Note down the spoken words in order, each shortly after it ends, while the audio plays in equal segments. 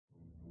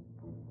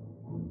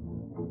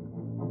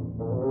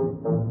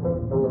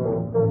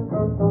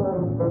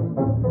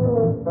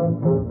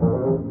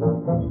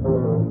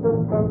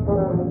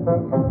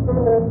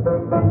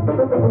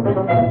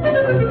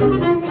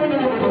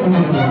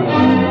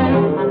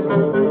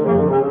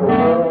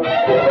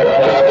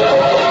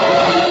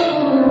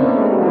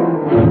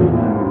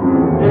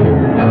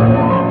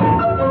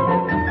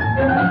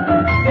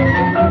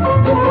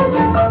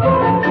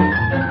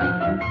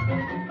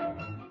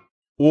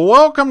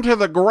Welcome to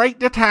the Great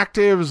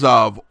Detectives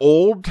of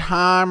Old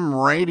Time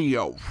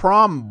Radio.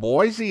 From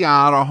Boise,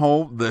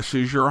 Idaho, this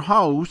is your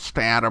host,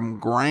 Adam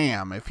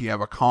Graham. If you have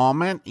a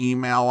comment,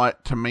 email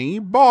it to me,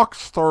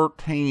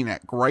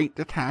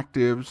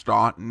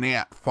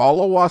 box13@greatdetectives.net.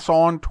 Follow us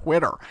on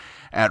Twitter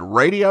at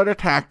Radio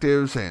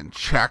Detectives and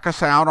check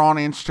us out on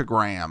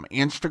Instagram,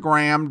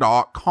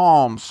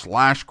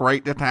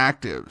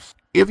 instagram.com/greatdetectives.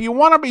 If you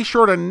want to be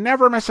sure to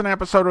never miss an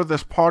episode of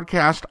this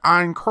podcast,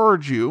 I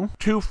encourage you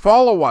to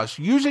follow us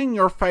using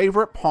your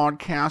favorite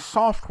podcast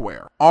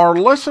software. Our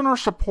listener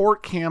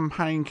support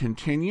campaign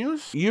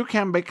continues. You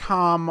can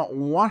become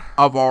one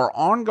of our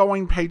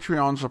ongoing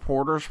Patreon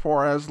supporters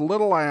for as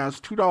little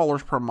as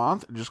 $2 per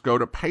month. Just go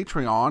to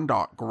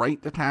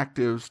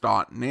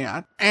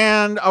patreon.greatdetectives.net.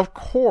 And of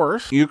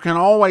course, you can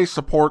always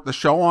support the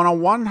show on a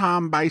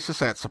one-time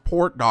basis at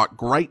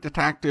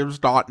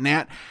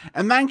support.greatdetectives.net.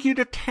 And thank you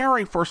to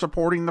Terry for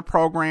supporting the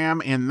program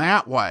in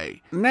that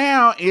way.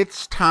 Now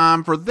it's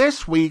time for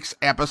this week's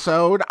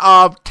episode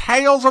of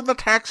Tales of the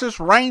Texas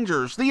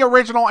Rangers. The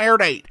original air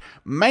date,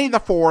 May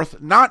the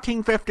 4th,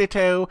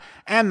 1952,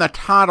 and the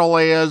title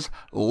is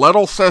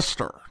Little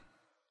Sister.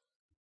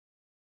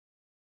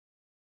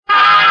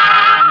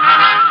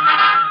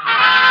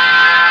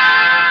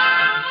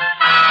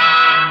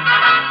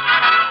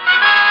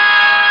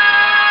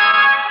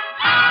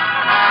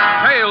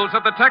 Tales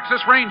of the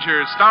Texas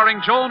Rangers,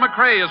 starring Joel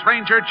McCrea as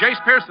Ranger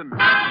Jace Pearson.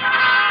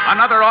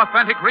 Another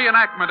authentic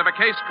reenactment of a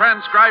case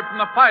transcribed from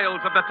the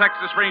files of the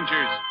Texas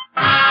Rangers.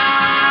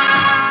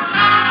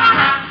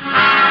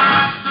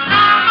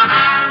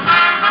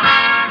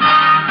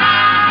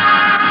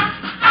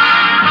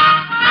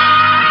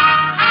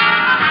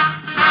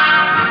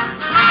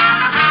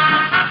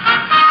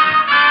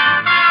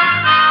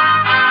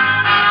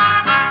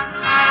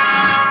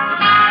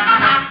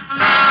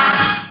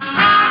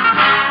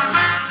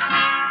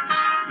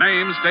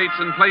 Names, dates,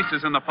 and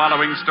places in the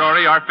following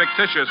story are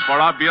fictitious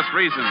for obvious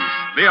reasons.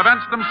 The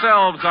events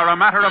themselves are a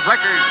matter of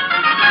record.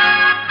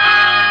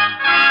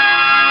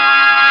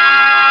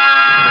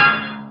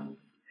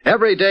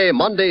 Every day,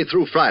 Monday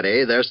through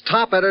Friday, there's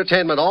top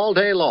entertainment all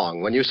day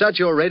long when you set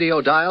your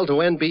radio dial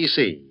to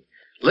NBC.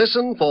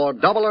 Listen for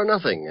Double or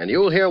Nothing, and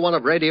you'll hear one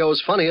of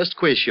radio's funniest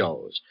quiz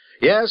shows.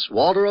 Yes,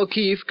 Walter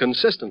O'Keefe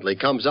consistently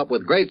comes up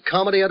with great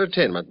comedy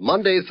entertainment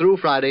Monday through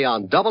Friday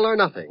on Double or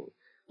Nothing.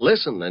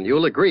 Listen, and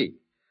you'll agree.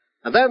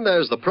 And then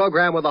there's the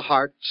program with a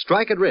heart,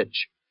 Strike It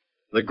Rich.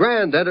 The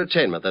grand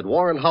entertainment that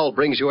Warren Hull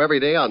brings you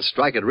every day on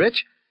Strike It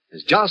Rich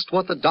is just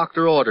what the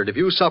doctor ordered if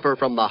you suffer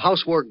from the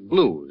housework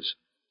blues.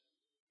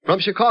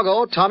 From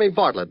Chicago, Tommy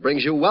Bartlett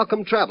brings you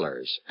Welcome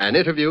Travelers and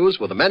interviews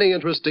with the many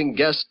interesting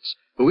guests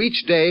who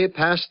each day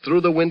pass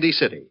through the Windy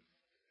City.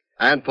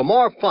 And for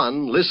more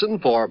fun, listen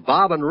for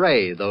Bob and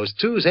Ray, those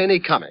two zany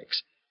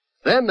comics.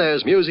 Then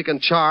there's Music and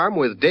Charm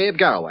with Dave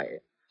Garroway.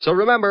 So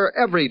remember,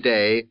 every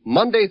day,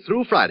 Monday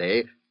through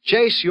Friday,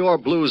 chase your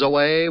blues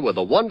away with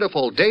the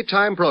wonderful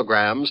daytime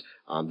programs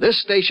on this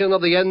station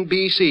of the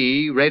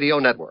NBC Radio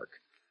Network.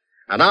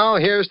 And now,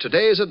 here's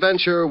today's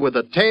adventure with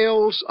the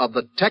Tales of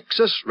the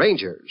Texas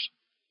Rangers.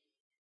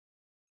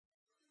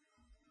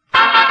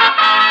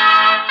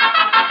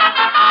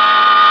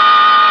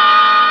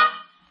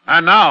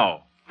 And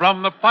now,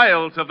 from the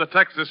files of the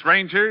Texas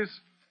Rangers,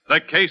 the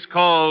case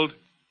called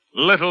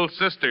Little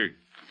Sister.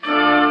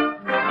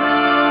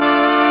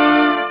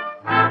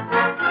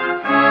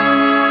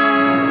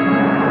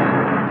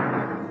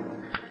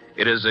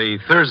 It is a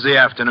Thursday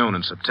afternoon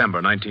in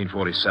September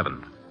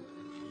 1947.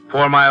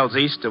 4 miles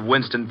east of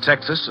Winston,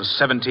 Texas, a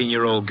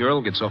 17-year-old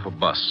girl gets off a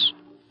bus.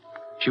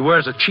 She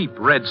wears a cheap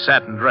red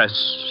satin dress,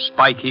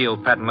 spike-heel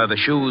patent leather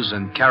shoes,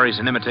 and carries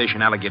an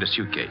imitation alligator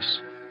suitcase.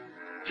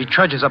 She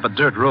trudges up a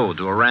dirt road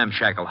to a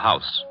ramshackle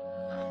house.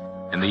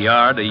 In the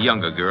yard, a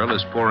younger girl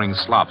is pouring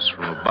slops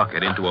from a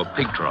bucket into a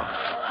pig trough.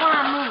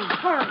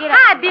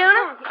 Hi,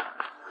 Buna.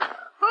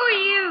 Who are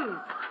you?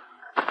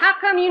 How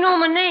come you know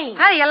my name?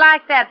 How do you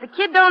like that? The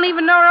kid don't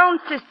even know her own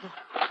sister.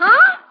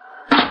 Huh?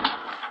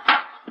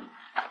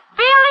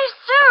 Billy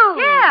Sue.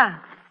 Yeah.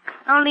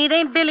 Only it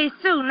ain't Billy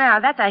Sue now.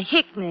 That's a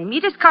hick name. You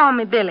just call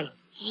me Billy.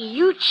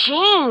 You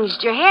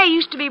changed. Your hair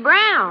used to be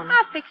brown.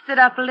 I fixed it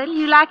up a little.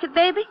 You like it,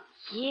 baby?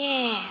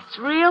 Yeah, it's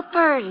real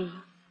pretty.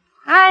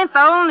 I ain't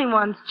the only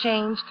one's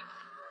changed.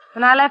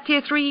 When I left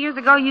here 3 years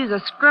ago, you was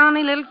a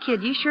scrawny little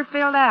kid. You sure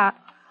filled out.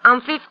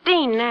 I'm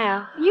 15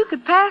 now. You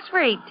could pass for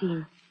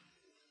 18.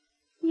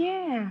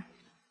 Yeah.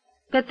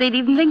 Bet they'd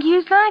even think you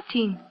was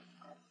 19.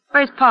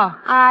 Where's Pa?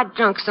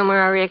 Drunk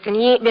somewhere, I reckon.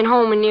 He ain't been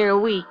home in near a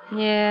week.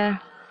 Yeah.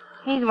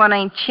 He's the one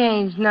ain't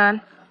changed none.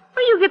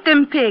 Where you get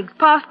them pigs?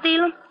 Pa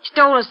steal 'em?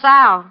 Stole a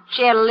sow.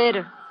 She had a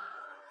litter.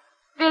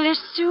 Billy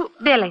Sue.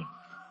 Billy.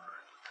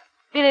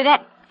 Billy,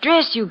 that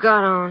dress you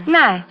got on.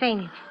 Nice,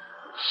 ain't it?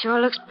 Sure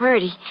looks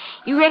pretty.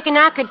 You reckon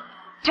I could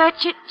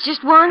touch it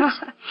just once?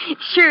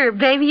 Sure,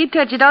 baby. You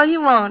touch it all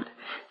you want.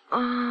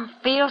 Oh,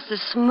 feels so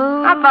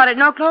smooth. I bought it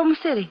in Oklahoma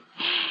City.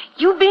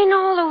 You been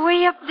all the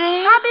way up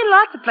there? I've been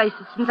lots of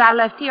places since I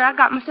left here. I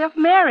got myself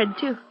married,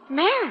 too.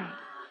 Married?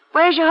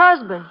 Where's your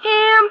husband?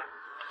 Him.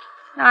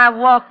 I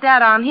walked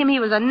out on him. He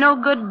was a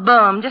no-good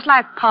bum, just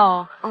like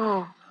Pa.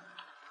 Oh.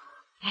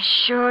 That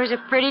sure is a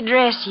pretty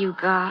dress you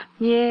got.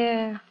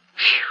 Yeah.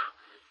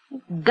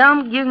 Phew.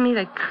 Gum gives me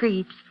the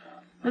creeps.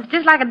 Looks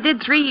just like it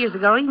did 3 years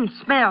ago. Even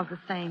smells the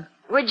same.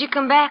 What'd you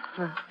come back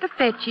for? To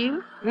fetch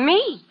you.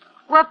 Me?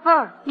 What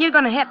for? You're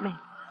going to help me.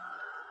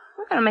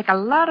 We're going to make a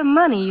lot of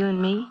money, you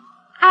and me.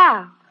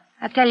 How?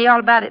 I'll tell you all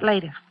about it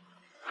later.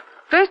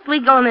 First, we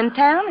go in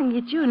town and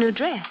get you a new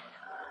dress.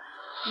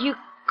 You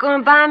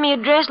gonna buy me a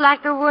dress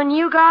like the one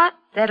you got?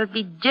 That'll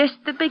be just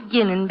the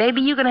beginning,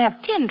 baby. You're going to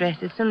have 10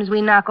 dresses as soon as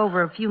we knock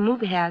over a few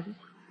movie houses.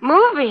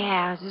 Movie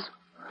houses?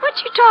 What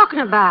you talking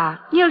about?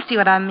 You'll see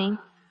what I mean.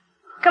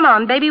 Come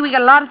on, baby. We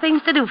got a lot of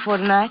things to do for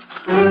tonight.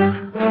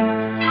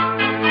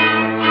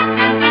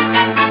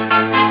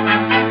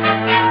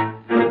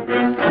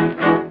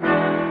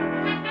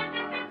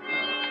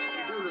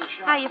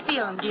 How you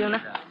feeling,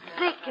 Buna?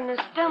 Sick in the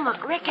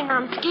stomach. Reckon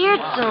I'm scared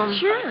some.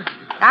 Sure.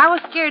 I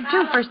was scared,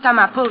 too, first time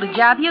I pulled a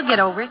job. You'll get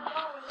over it.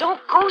 Don't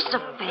go so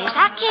fast.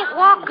 I can't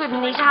walk good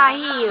in these high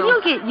heels.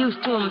 You'll get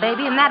used to 'em,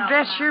 baby, and that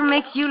dress sure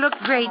makes you look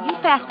great. You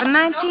passed for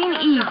 19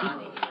 easy.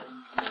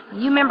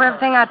 You remember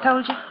everything I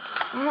told you?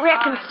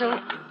 Reckon so.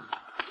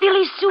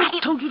 Billy Sue. I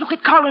told you to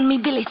quit calling me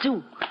Billy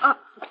Sue.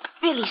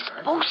 Billy,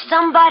 suppose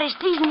somebody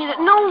sees me that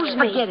knows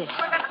me. Forget it.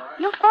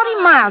 You're 40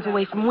 miles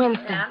away from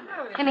Winston.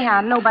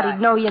 Anyhow, nobody'd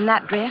know you in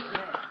that dress.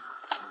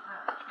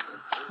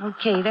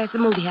 Okay, there's the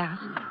movie house.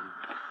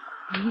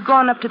 You go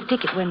on up to the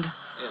ticket window.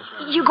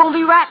 You gonna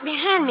be right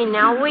behind me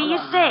now, where you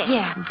sit?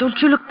 Yeah,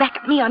 don't you look back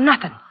at me or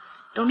nothing.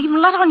 Don't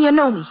even let on you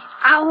know me.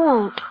 I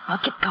won't. I'll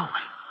get going.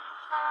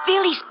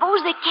 Billy,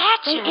 suppose they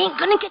catch They her. ain't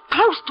gonna get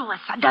close to us.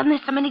 I've done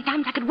this so many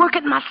times I could work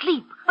it in my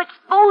sleep. But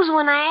suppose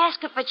when I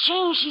ask her for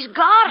change, she's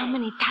got How it.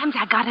 many times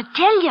I gotta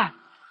tell you?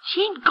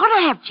 She ain't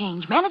gonna have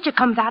change. Manager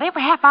comes out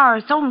every half hour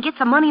or so and gets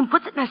the money and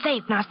puts it in a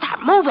safe. Now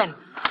start moving.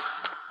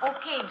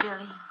 Okay,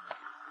 Billy.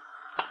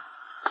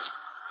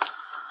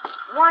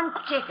 1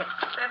 ticket.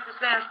 $50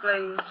 cents,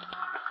 please.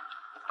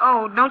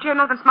 Oh, don't you have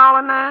nothing smaller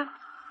than that?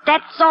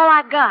 That's all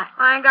I got.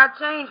 I ain't got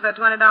change for a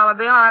 $20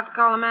 bill. I'll have to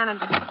call the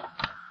manager.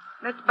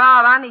 Mr.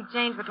 Bob, I need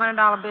change for a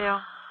 $20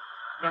 bill.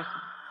 Yes,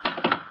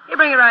 sir. You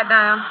bring it right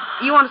down.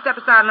 You want to step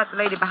aside and let the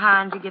lady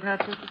behind you get her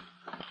ticket?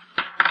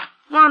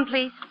 One,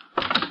 please.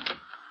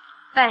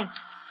 Thanks.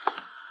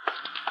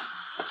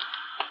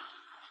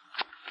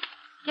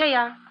 Here you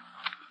are.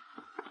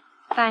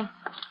 Thanks.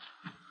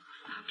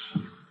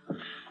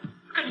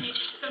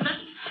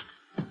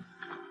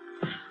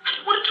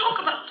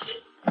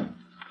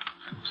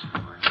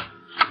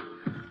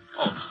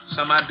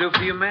 Something I do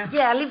for you, ma'am?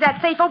 Yeah, leave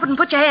that safe open and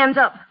put your hands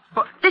up.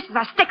 This is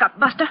a stick-up,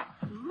 Buster.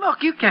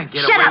 Look, you can't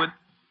get Shut away up. with...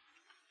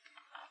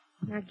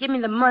 Now, give me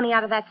the money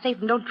out of that safe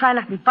and don't try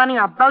nothing funny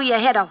or I'll blow your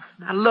head off.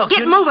 Now, look,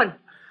 Get moving.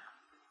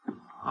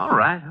 All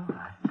right.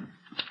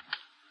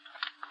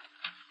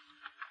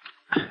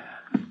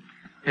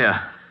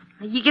 Yeah.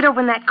 Now, you get over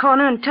in that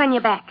corner and turn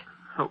your back.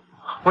 Oh,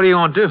 what are you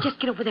going to do? Just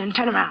get over there and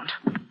turn around.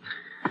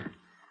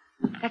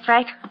 That's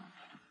right.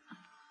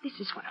 This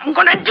is what I'm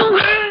going to do.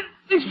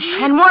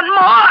 And one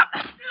more.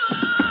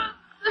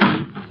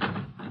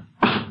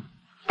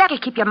 That'll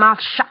keep your mouth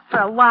shut for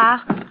a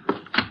while.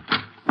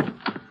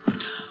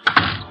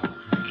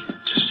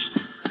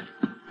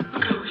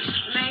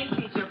 Main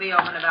seats will be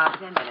open about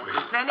 10 minutes.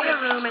 Plenty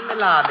of room in the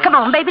lobby. Come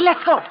on, baby,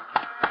 let's go.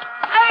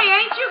 Hey,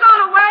 ain't you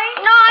going away?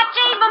 No, I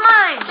changed my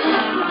mind.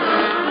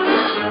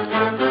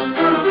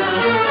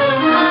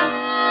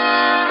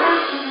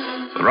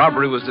 The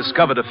robbery was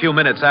discovered a few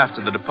minutes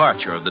after the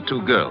departure of the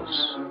two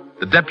girls.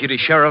 The deputy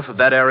sheriff of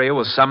that area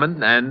was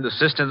summoned, and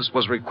assistance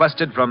was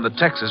requested from the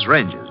Texas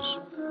Rangers.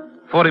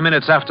 40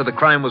 minutes after the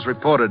crime was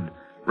reported,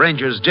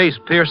 Rangers Jace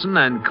Pearson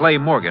and Clay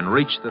Morgan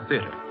reached the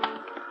theater.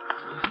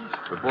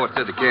 Report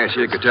said the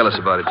cashier could tell us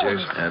about it,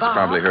 Jace. That's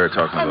probably her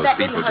talking to those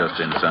people just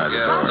inside the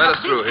door. Let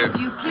us through here.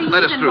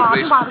 Let us through,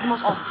 please.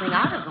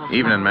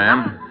 Evening,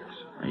 ma'am.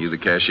 Are you the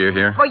cashier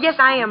here? Oh, yes,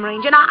 I am,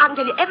 Ranger. And I can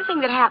tell you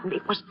everything that happened.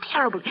 It was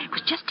terrible. It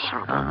was just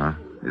terrible. Uh-huh.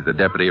 Is the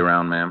deputy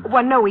around, ma'am?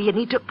 Well, no,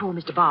 he took poor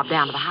Mr. Bob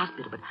down to the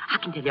hospital, but I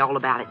can tell you all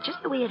about it,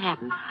 just the way it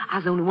happened. I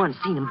was the only one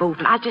seen them both,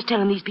 and I was just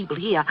telling these people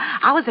here,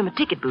 I was in a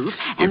ticket booth,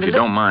 and If you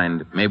don't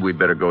mind, maybe we'd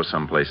better go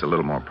someplace a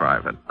little more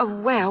private. Oh,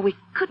 well, we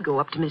could go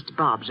up to Mr.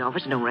 Bob's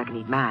office. I don't reckon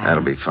he'd mind.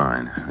 That'll be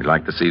fine. We'd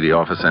like to see the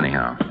office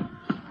anyhow.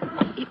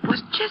 It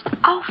was just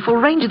awful,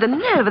 Ranger, the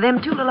nerve of them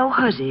two little old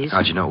hussies.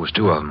 How'd you know it was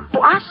two of them?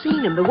 Oh, I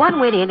seen them. The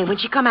one went in, and when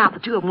she come out, the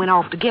two of them went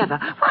off together.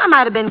 Well, I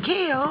might have been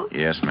killed.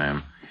 Yes,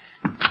 ma'am.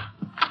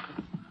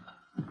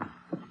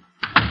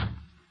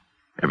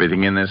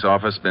 Everything in this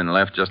office been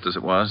left just as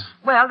it was?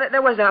 Well,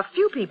 there was a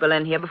few people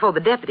in here before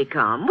the deputy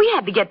come. We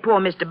had to get poor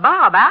Mr.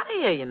 Bob out of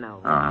here, you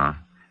know. Uh-huh.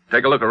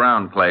 Take a look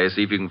around, Clay,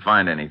 see if you can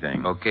find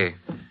anything. Okay.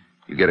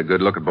 You get a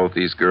good look at both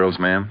these girls,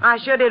 ma'am? I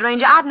sure did,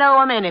 Ranger. I'd know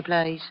them any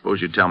place.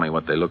 Suppose you tell me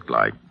what they looked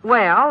like.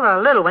 Well,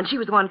 the little one, she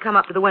was the one come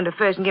up to the window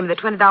first and gave me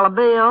the $20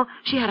 bill.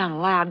 She had on a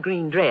loud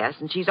green dress,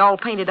 and she's all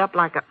painted up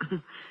like a...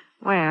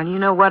 Well, you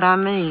know what I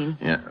mean.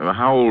 Yeah. Well,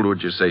 how old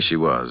would you say she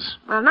was?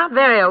 Well, not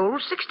very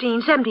old.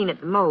 16, 17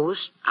 at the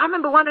most. I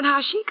remember wondering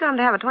how she come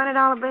to have a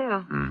 $20 bill.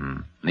 Mm-hmm.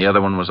 The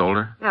other one was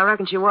older? Yeah, I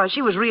reckon she was.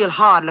 She was real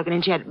hard looking,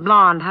 and she had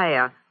blonde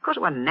hair. Of course,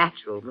 it wasn't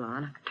natural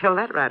blonde. I could tell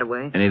that right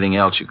away. Anything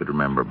else you could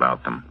remember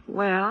about them?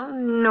 Well,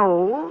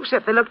 no,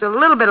 except they looked a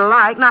little bit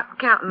alike, not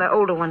counting the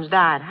older one's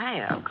dyed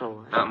hair, of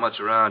course. Not much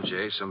around,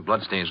 Jay. Some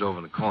bloodstains over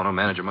in the corner.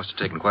 Manager must have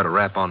taken quite a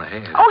rap on the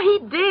head. Oh,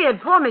 he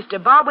did. Poor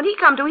Mr. Bob. When he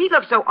come to, he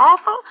looked so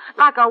awful,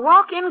 like a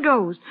walk-in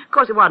ghost. Of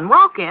course, it wasn't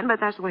walk-in, but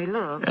that's the way he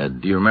looked.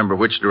 Do you remember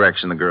which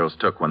direction the girls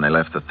took when they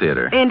left the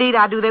theater? Indeed,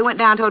 I do. They went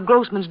down toward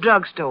Grossman's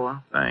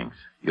drugstore. Thanks.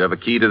 You have a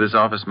key to this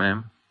office,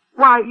 ma'am?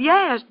 Why,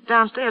 yes,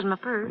 downstairs in my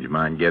purse. Would you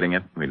mind getting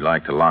it? We'd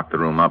like to lock the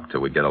room up till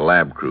we get a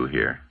lab crew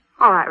here.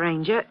 All right,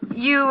 Ranger.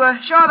 You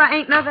sure there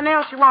ain't nothing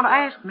else you want to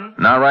ask me?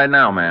 Not right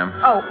now, ma'am.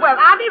 Oh, well,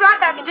 I'll be right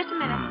back in just a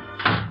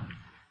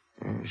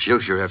minute.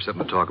 She'll sure have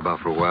something to talk about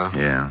for a while.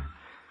 Yeah.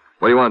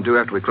 What do you want to do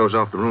after we close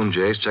off the room,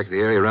 Jace? Check the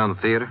area around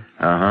the theater?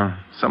 Uh-huh.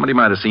 Somebody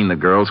might have seen the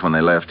girls when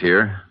they left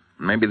here.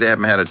 Maybe they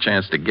haven't had a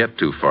chance to get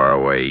too far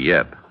away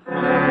yet.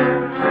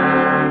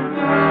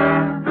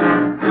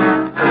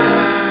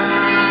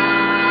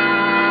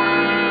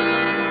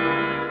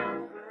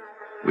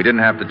 We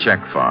didn't have to check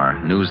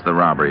far. News of the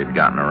robbery had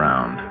gotten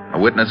around. A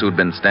witness who'd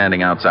been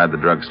standing outside the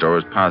drugstore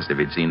was positive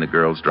he'd seen the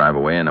girls drive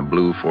away in a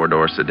blue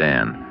four-door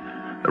sedan.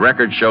 The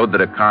record showed that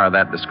a car of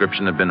that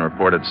description had been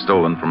reported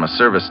stolen from a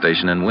service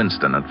station in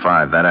Winston at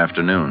 5 that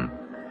afternoon.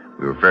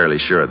 We were fairly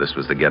sure this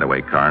was the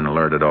getaway car and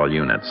alerted all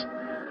units.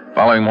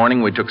 Following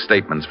morning, we took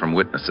statements from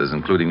witnesses,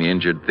 including the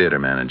injured theater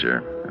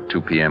manager. At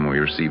 2 p.m., we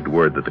received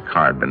word that the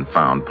car had been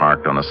found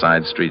parked on a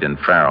side street in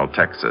Farrell,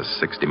 Texas,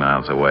 60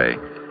 miles away.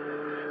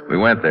 We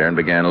went there and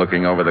began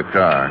looking over the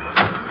car.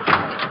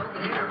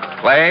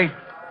 Clay,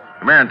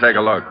 come here and take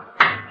a look.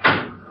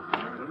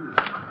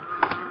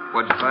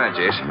 What'd you find,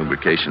 Jason?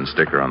 Lubrication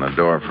sticker on the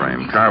door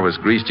frame. Car was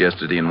greased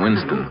yesterday in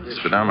Winston.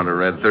 Speedometer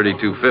read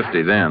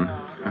 3250 then.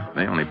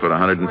 They only put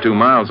 102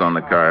 miles on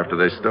the car after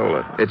they stole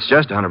it. It's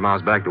just 100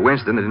 miles back to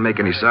Winston. They didn't make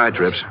any side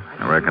trips.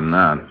 I reckon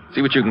not.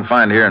 See what you can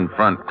find here in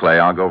front, Clay.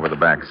 I'll go over the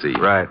back seat.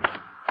 Right.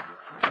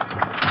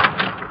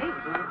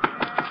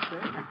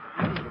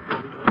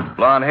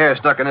 Blonde hair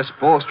stuck in this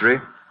upholstery.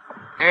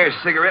 Here's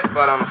a cigarette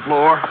butt on the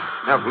floor.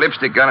 Enough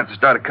lipstick on it to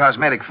start a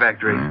cosmetic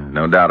factory.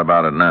 No doubt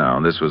about it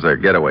now. This was their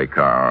getaway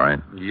car, all right?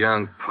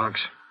 Young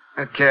punks.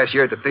 That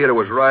cashier at the theater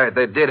was right.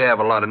 They did have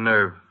a lot of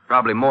nerve.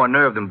 Probably more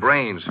nerve than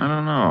brains. I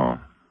don't know.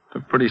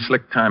 It's a pretty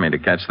slick timing to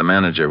catch the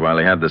manager while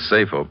he had the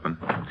safe open.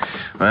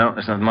 Well,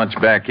 there's not much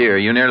back here.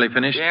 You nearly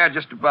finished? Yeah,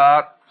 just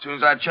about. As soon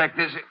as I check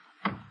this...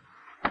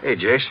 Hey,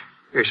 Jace,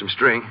 here's some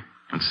string.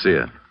 Let's see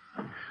it.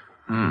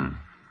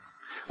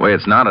 Way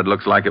it's knotted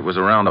looks like it was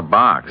around a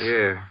box.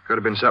 Yeah, could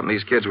have been something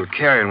these kids were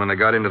carrying when they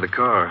got into the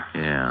car.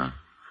 Yeah.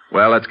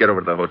 Well, let's get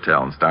over to the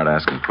hotel and start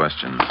asking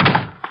questions.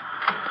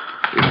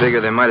 You figure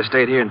they might have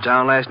stayed here in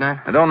town last night?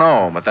 I don't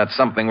know, but that's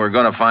something we're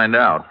going to find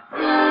out.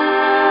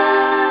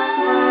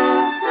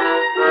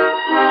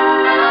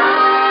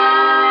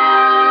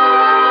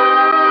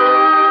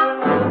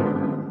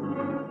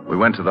 We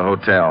went to the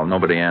hotel.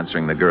 Nobody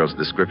answering the girl's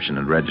description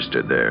had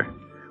registered there.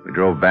 We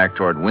drove back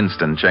toward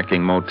Winston,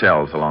 checking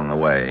motels along the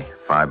way.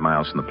 5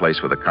 miles from the place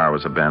where the car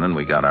was abandoned,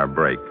 we got our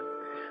break.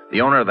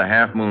 The owner of the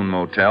Half Moon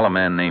Motel, a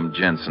man named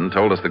Jensen,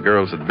 told us the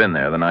girls had been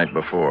there the night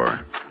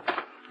before.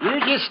 You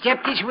just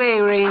step this way,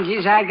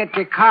 Rangers. I got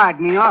your card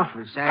in the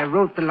office. I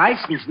wrote the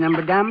license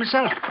number down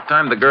myself. What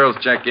time did the girls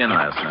check in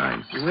last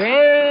night?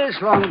 Well, it's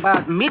long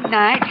about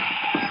midnight.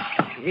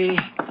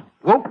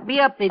 Woke me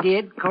up, they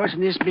did. Of course,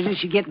 in this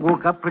business, you get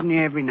woke up pretty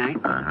near every night.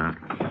 Uh-huh.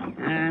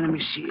 Let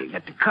me see. I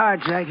got the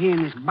cards right here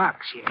in this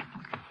box here.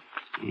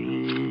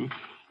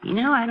 You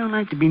know, I don't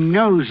like to be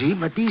nosy,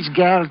 but these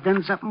gals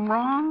done something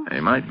wrong. They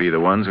might be the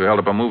ones who held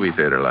up a movie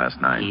theater last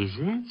night. Is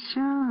that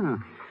so?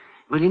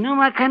 Well, you know,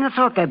 I kind of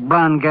thought that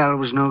blonde gal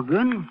was no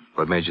good.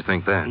 What made you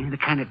think that? The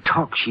kind of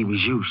talk she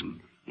was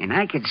using. And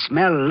I could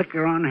smell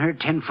liquor on her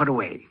 10 foot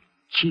away.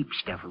 Cheap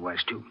stuff it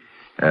was, too.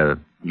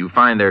 You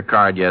find their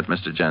card yet,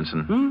 Mr.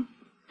 Jensen?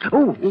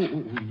 Oh,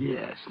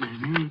 yes.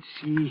 Let's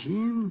see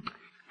here.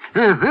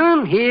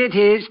 Here it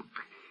is.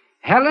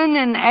 Helen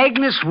and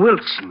Agnes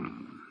Wilson.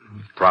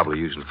 Probably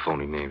using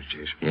phony names,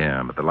 Jason.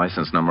 Yeah, but the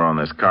license number on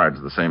this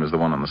card's the same as the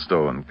one on the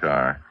stolen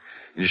car.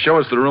 Can you show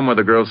us the room where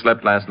the girls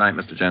slept last night,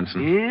 Mr.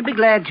 Jensen? Yeah, be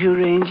glad to,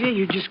 Ranger.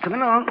 You just come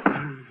along.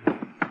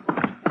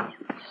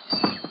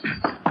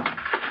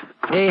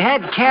 They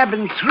had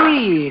cabin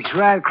 3. It's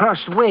right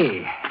across the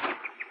way.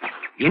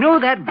 You know,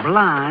 that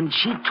blonde,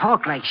 she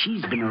talked like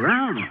she's been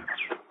around.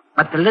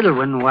 But the little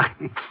one, why,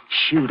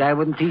 shoot, I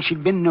wouldn't think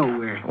she'd been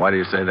nowhere. Why do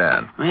you say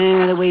that?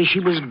 Well, the way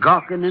she was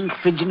gawking and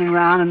fidgeting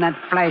around in that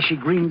flashy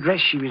green dress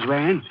she was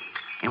wearing.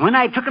 And when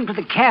I took him to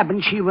the cabin,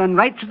 she run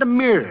right to the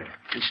mirror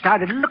and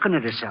started looking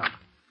at herself,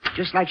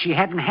 just like she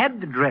hadn't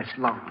had the dress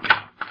long.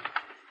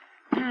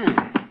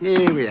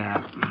 Here we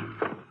are.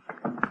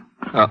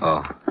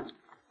 Uh-oh.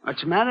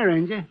 What's the matter,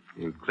 Ranger?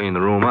 You cleaned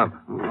the room up.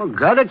 Oh,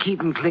 gotta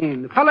keep him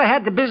clean. The fella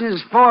had the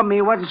business for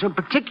me wasn't so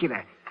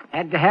particular.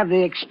 Had to have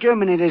the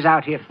exterminators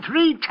out here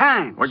 3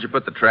 times. Where'd you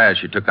put the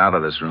trash you took out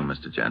of this room,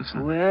 Mr.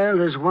 Jensen? Well,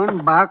 there's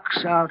one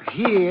box out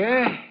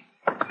here.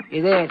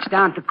 Hey, there, it's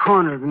down at the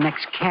corner of the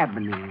next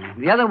cabin there.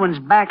 The other one's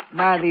back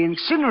by the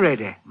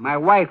incinerator. My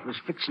wife was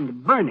fixing to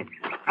burn it.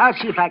 I'll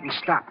see if I can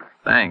stop her.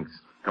 Thanks.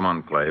 Come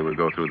on, Clay. We'll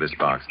go through this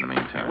box in the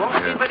meantime.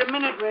 Won't be but a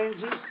minute,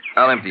 Rangers.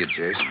 I'll empty it,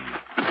 Chase.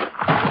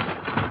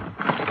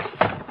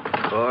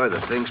 Boy,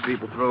 the things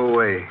people throw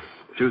away.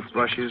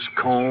 Toothbrushes,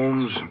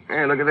 combs.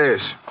 Hey, look at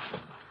this.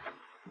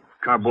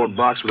 Cardboard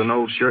box with an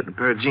old shirt and a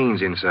pair of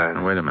jeans inside.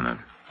 Now, wait a minute.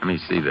 Let me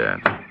see that.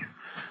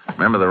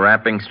 Remember the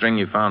wrapping string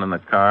you found in the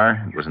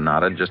car? It was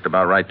knotted just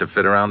about right to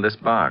fit around this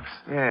box.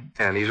 Yeah,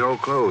 and these old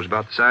clothes,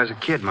 about the size a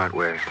kid might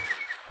wear.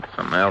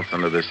 Something else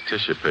under this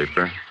tissue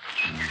paper.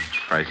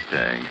 Price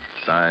tag.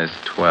 Size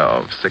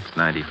 12,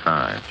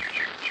 $6.95.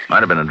 Might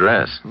have been a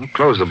dress.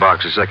 Close the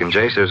box a second,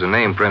 Jace. There's a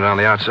name printed on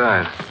the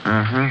outside.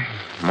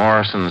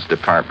 Morrison's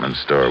Department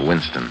Store,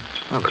 Winston.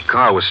 Well, the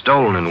car was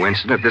stolen in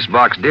Winston. If this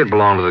box did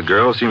belong to the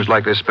girl, seems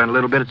like they spent a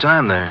little bit of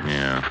time there.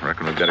 Yeah,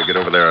 reckon we've got to get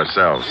over there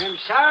ourselves. I'm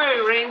sorry,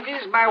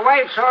 Rangers. My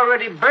wife's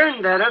already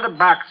burned that other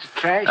box of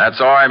trash. That's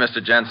all right, Mr.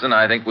 Jensen.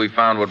 I think we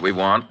found what we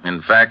want.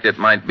 In fact, it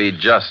might be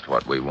just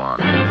what we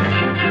want.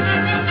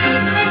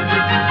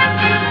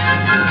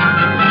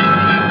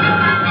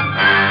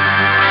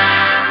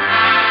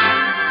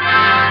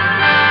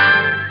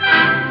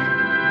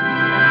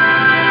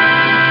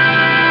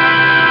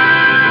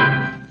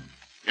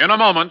 In a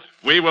moment,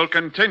 we will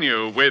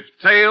continue with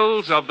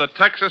Tales of the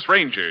Texas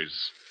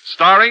Rangers,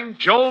 starring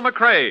Joel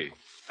McCrea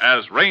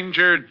as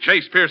Ranger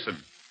Jace Pearson.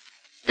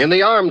 In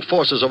the armed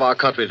forces of our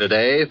country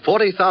today,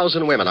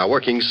 40,000 women are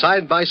working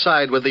side by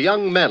side with the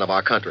young men of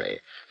our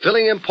country,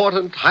 filling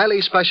important,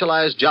 highly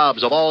specialized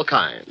jobs of all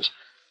kinds.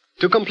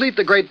 To complete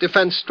the great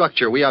defense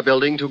structure we are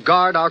building to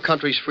guard our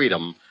country's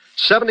freedom,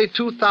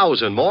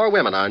 72,000 more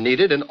women are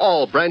needed in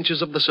all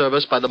branches of the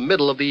service by the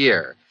middle of the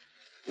year.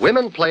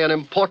 Women play an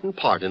important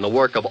part in the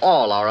work of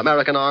all our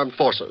American armed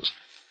forces.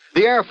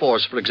 The Air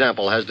Force, for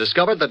example, has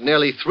discovered that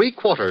nearly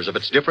 3/4 of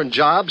its different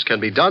jobs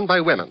can be done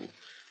by women.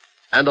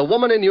 And a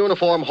woman in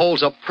uniform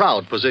holds a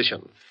proud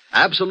position,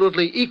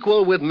 absolutely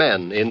equal with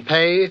men in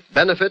pay,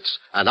 benefits,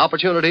 and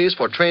opportunities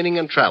for training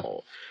and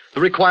travel.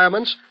 The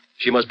requirements: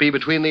 she must be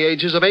between the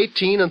ages of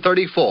 18 and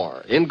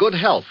 34, in good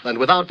health and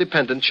without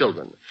dependent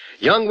children.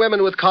 Young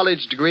women with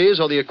college degrees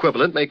or the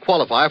equivalent may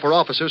qualify for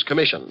officers'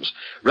 commissions.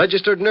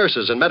 Registered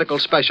nurses and medical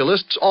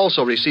specialists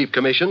also receive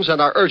commissions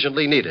and are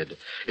urgently needed.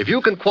 If you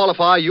can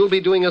qualify, you'll be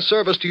doing a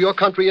service to your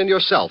country and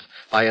yourself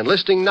by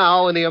enlisting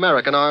now in the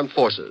American Armed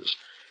Forces.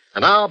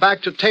 And now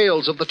back to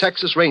Tales of the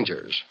Texas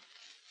Rangers.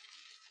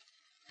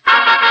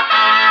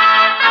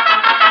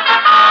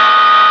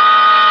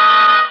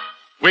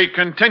 We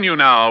continue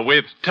now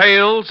with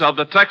Tales of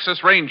the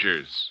Texas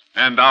Rangers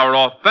and our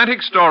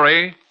authentic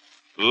story,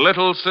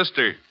 Little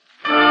Sister.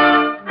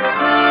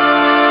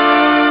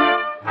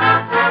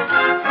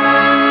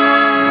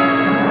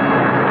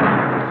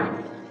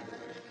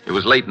 It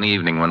was late in the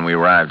evening when we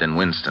arrived in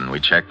Winston. We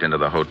checked into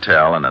the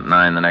hotel, and at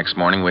 9 the next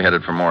morning we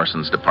headed for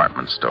Morrison's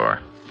Department Store.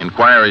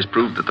 Inquiries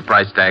proved that the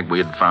price tag we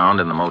had found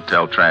in the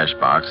motel trash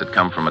box had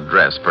come from a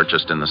dress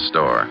purchased in the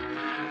store.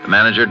 The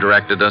manager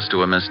directed us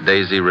to a Miss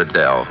Daisy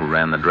Riddell, who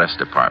ran the dress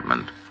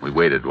department. We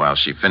waited while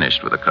she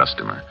finished with a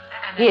customer.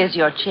 Here's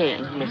your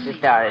change, Mrs.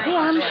 Dorothy.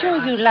 I'm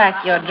sure you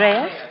like your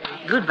dress.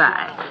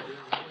 Goodbye.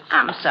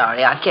 I'm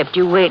sorry I kept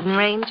you waiting,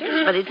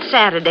 Rangers, but it's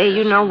Saturday.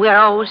 You know, we're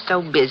always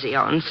so busy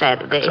on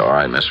Saturday. It's all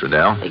right, Miss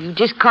Riddell. You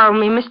just call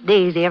me Miss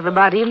Daisy.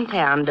 Everybody in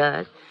town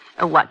does.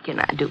 What can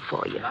I do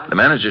for you? The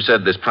manager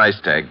said this price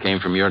tag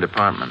came from your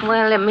department.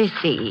 Well, let me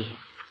see.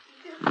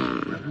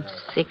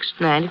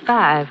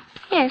 $6.95.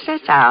 Yes,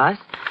 that's ours.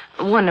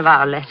 One of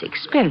our less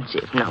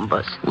expensive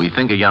numbers. We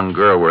think a young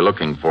girl we're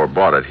looking for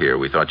bought it here.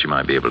 We thought you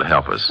might be able to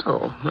help us.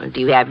 Oh, well, do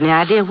you have any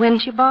idea when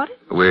she bought it?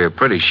 We're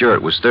pretty sure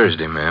it was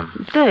Thursday,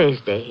 ma'am.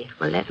 Thursday.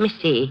 Well, let me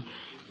see.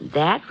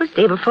 That was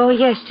day before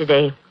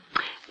yesterday.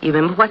 You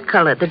remember what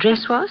color the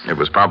dress was? It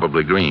was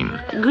probably green.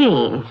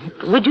 Green.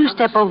 Would you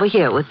step over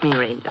here with me,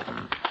 Ranger?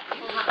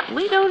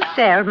 We don't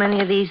sell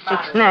many of these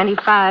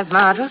 $6.95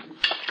 models.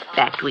 In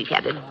fact, we've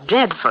had a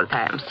dreadful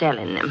time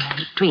selling them.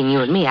 Between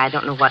you and me, I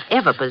don't know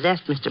whatever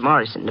possessed Mr.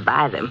 Morrison to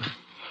buy them.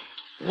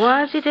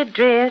 Was it a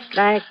dress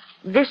like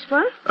this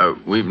one?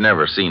 We've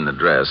never seen the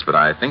dress, but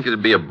I think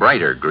it'd be a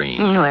brighter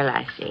green. Well,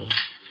 I see.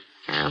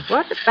 Now,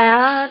 what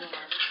about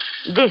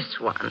this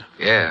one?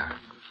 Yeah.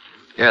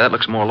 Yeah, that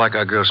looks more like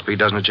our girl speed,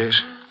 doesn't it, Jace?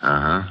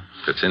 Uh-huh.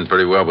 Fits in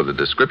pretty well with the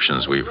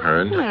descriptions we've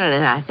heard. Well,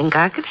 then I think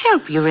I could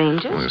help you,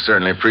 Ranger. We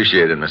certainly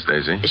appreciate it, Miss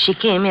Daisy. She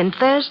came in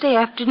Thursday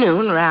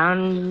afternoon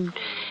around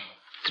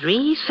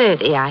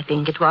 3:30, I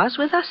think it was,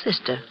 with her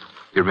sister.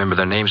 You remember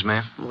their names,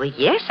 ma'am? Well,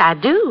 yes, I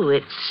do.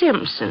 It's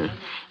Simpson.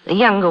 The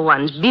younger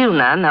one's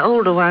Buna, and the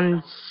older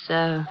one's,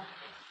 now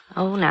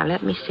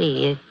let me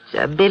see.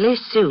 It's Billy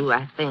Sue,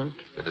 I think.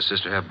 Did the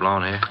sister have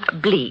blonde hair?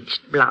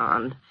 Bleached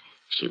blonde.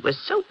 She was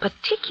so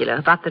particular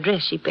about the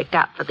dress she picked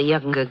out for the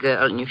younger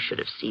girl, and you should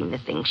have seen the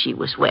thing she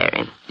was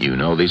wearing. You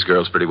know these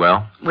girls pretty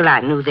well? Well, I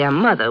knew their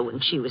mother when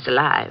she was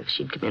alive.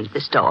 She'd come into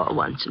the store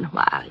once in a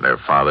while. Their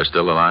father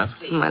still alive?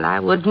 Well, I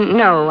wouldn't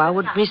know. I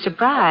wouldn't be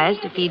surprised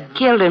if he'd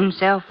killed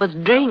himself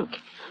with drink.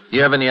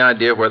 You have any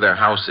idea where their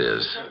house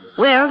is?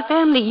 Well, the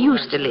family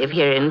used to live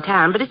here in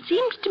town, but it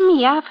seems to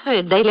me I've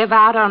heard they live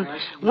out on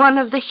one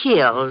of the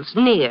hills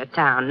near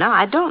town. Now,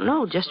 I don't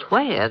know just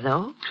where,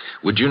 though.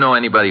 Would you know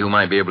anybody who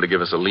might be able to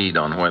give us a lead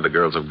on where the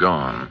girls have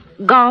gone?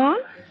 Gone?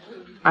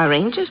 Our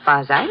Ranger, as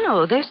far as I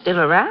know, they're still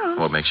around.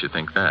 What makes you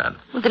think that?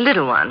 Well, the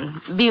little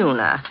one,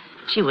 Buna.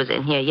 She was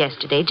in here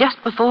yesterday, just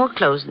before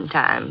closing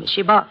time.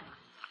 She bought...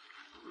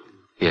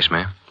 Yes,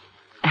 ma'am.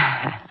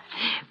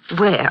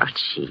 Well,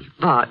 she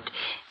bought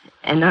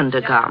an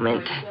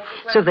undergarment.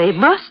 So they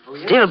must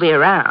still be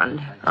around.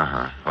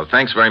 Uh-huh. Well,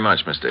 thanks very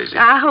much, Miss Daisy.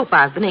 I hope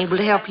I've been able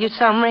to help you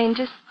some,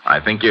 Rangers. I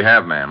think you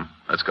have, ma'am.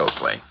 Let's go,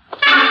 Clay.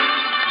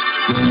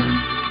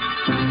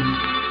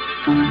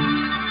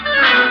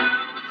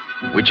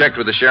 We checked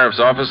with the sheriff's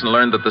office and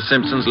learned that the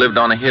Simpsons lived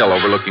on a hill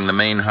overlooking the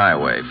main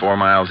highway, 4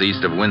 miles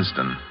east of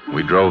Winston.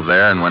 We drove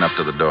there and went up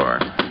to the door.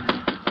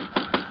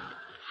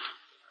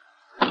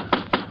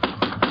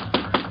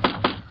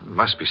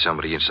 Must be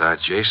somebody inside,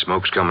 Jay.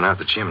 Smoke's coming out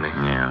the chimney.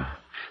 Yeah.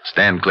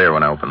 Stand clear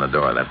when I open the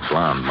door. That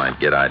blonde might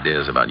get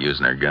ideas about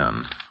using her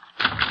gun.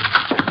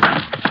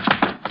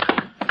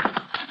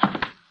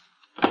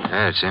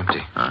 Yeah, it's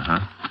empty. Uh-huh.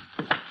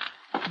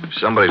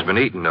 Somebody's been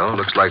eating, though.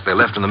 Looks like they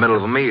left in the middle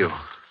of a meal.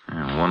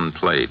 Yeah, one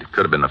plate.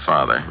 Could have been the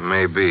father.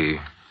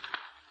 Maybe.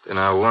 Then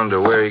I wonder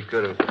where he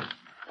could have...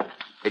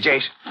 Hey,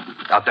 Jace,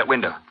 out that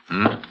window.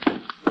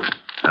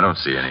 I don't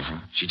see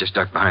anything. She just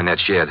ducked behind that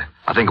shed.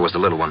 I think it was the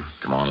little one.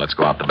 Come on, let's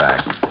go out the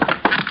back.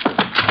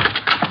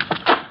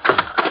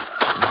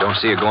 Don't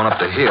see her going up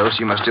the hill.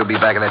 She must still be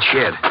back of that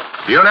shed.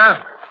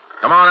 Buna,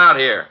 come on out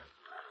here.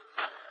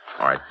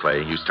 All right,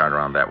 Clay, you start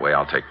around that way.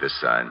 I'll take this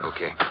side.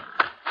 Okay.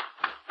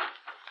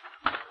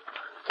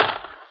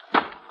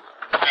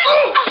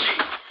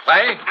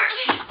 Clay?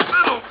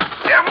 Little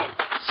devil.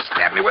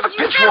 Stabbed me with a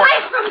pitchfork. Get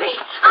away from me.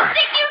 I'll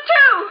stick you,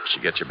 too. She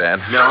get you bad?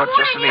 No,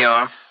 just in the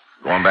arm.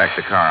 Go on back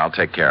to the car. I'll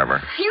take care of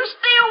her. You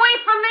stay away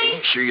from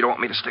me. Sure you don't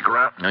want me to stick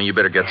around? No, you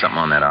better get something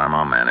on that arm.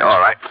 I'll manage. All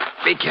right.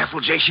 Be careful,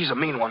 Jay. She's a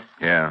mean one.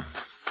 Yeah.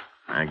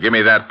 Give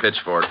me that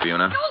pitchfork,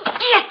 Buna. You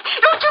get.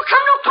 Don't you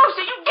come no closer.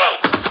 You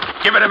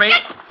get. Give it to me.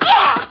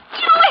 Yeah,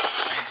 do it.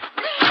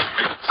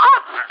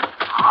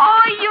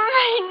 Oh, you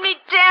made me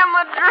tear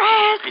my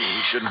dress.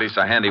 You shouldn't be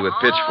so handy with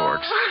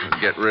pitchforks.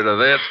 Get rid of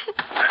this.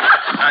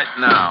 Right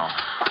now.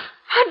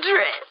 My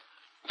dress.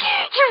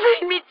 You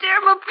made me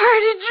tear my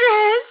pretty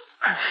dress.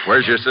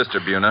 Where's your sister,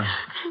 Buna?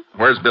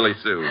 Where's Billy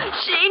Sue?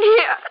 She ain't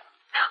here.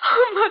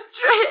 Oh, my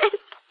dress.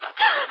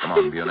 Come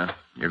on, Buna.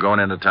 You're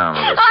going into town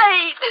with us.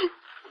 I ain't.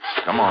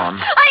 Come on. I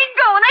ain't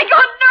going. I ain't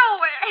going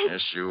nowhere.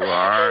 Yes, you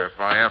are. If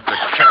I have to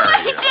Don't carry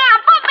let me you. down.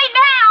 Put me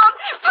down.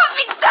 Put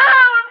me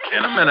down.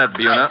 In a minute,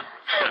 Buna.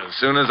 As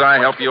soon as I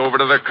help you over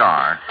to the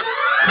car.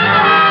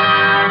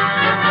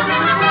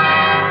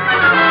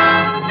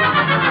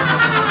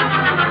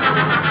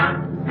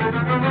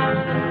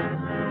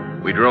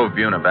 We drove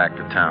Buna back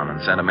to town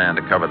and sent a man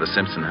to cover the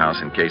Simpson house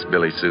in case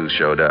Billy Sue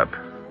showed up.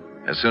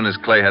 As soon as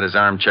Clay had his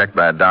arm checked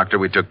by a doctor,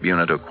 we took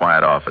Buna to a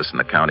quiet office in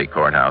the county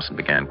courthouse and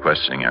began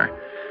questioning her.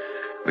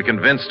 We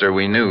convinced her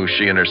we knew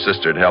she and her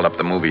sister had held up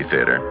the movie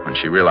theater. When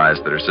she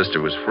realized that her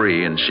sister was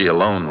free and she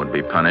alone would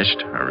be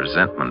punished, her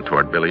resentment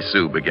toward Billy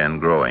Sue began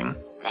growing.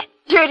 That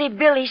dirty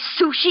Billy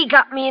Sue, she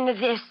got me into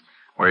this.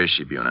 Where is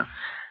she, Buna?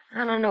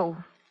 I don't know.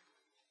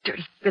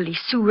 Dirty Billy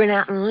Sue ran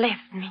out and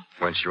left me.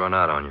 When'd she run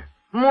out on you?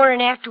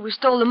 Morning after we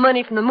stole the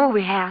money from the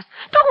movie house.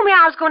 Told me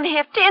I was going to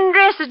have 10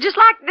 dresses just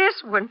like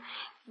this one.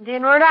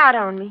 Then run out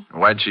on me.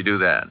 Why'd she do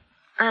that?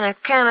 On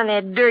account of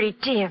that dirty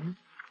Tim.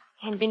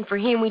 Hadn't been for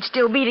him, we'd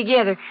still be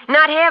together.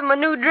 Not have my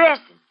new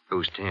dresses.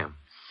 Who's Tim?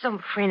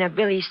 Some friend of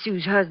Billy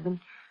Sue's husband.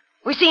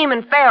 We see him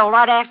in Farrell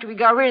right after we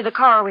got rid of the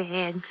car we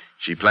had.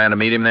 She planned to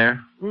meet him there?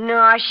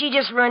 No, she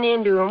just run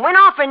into him. Went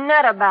off a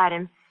nut about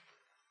him.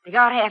 They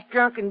got half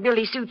drunk and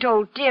Billy Sue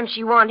told Tim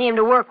she wanted him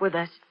to work with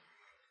us.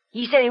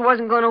 He said he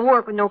wasn't going to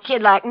work with no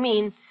kid like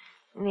me,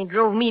 and they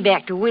drove me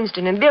back to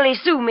Winston, and Billy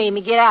Sue made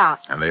me get out.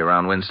 Are they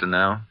around Winston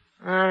now?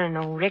 I don't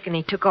know. Reckon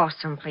they took off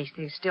someplace.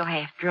 They're still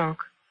half drunk.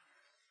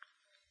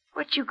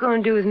 What you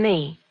going to do with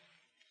me?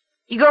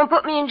 You going to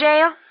put me in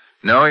jail?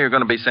 No, you're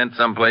going to be sent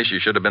someplace you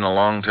should have been a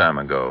long time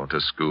ago, to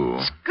school.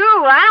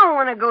 School? I don't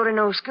want to go to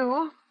no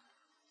school.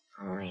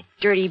 Oh, that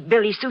dirty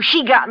Billy Sue,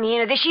 she got me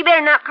into this. She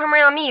better not come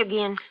around me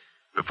again.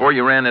 Before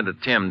you ran into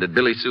Tim, did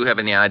Billy Sue have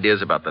any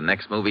ideas about the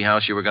next movie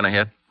house you were going to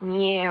hit?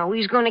 Yeah, we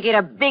was going to get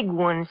a big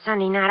one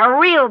Sunday night, a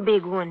real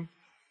big one.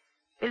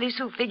 Billy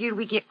Sue figured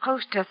we'd get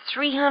close to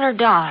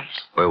 $300.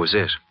 Where was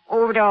this?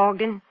 Over to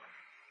Ogden.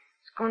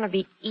 It's going to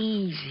be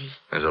easy.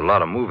 There's a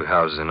lot of movie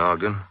houses in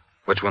Ogden.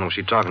 Which one was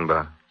she talking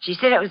about? She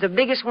said it was the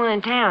biggest one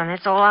in town.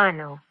 That's all I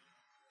know.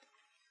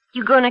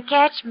 You going to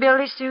catch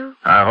Billy Sue?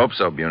 I hope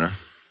so, Buna.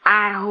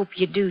 I hope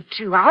you do,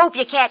 too. I hope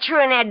you catch her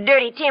and that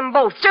dirty Tim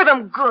both. Serve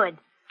them good.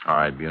 All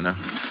right, Buna.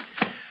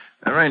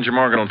 Ranger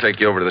Morgan will take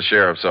you over to the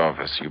sheriff's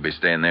office. You'll be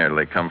staying there till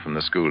they come from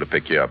the school to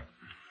pick you up.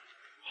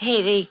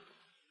 Hey, they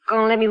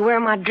gonna let me wear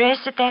my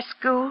dress at that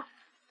school?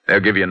 They'll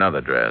give you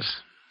another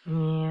dress. Yeah,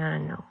 I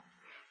know.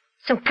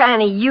 Some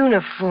kind of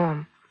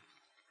uniform.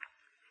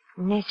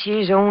 And this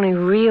here's the only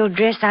real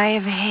dress I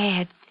ever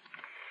had.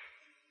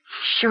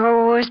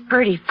 Sure was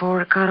pretty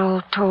before it got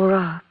all tore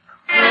up.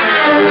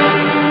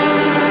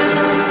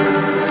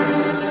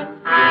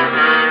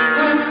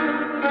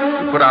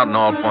 We put out an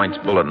all-points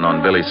bulletin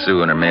on Billy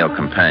Sue and her male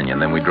companion.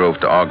 Then we drove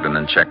to Ogden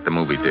and checked the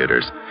movie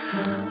theaters.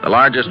 The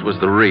largest was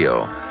the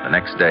Rio. The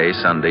next day,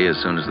 Sunday, as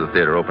soon as the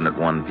theater opened at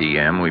 1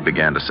 p.m., we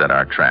began to set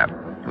our trap.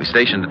 We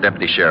stationed a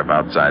deputy sheriff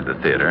outside the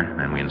theater,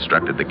 and we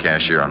instructed the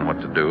cashier on what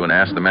to do and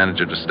asked the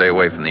manager to stay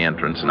away from the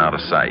entrance and out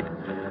of sight.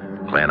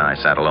 Clay and I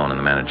sat alone in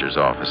the manager's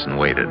office and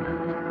waited.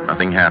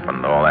 Nothing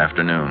happened all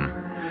afternoon.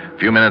 A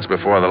few minutes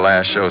before the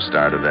last show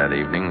started that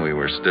evening, we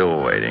were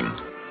still waiting.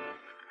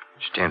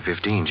 It's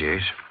 10:15,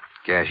 Jace.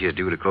 Cashier's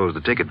due to close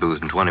the ticket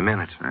booth in 20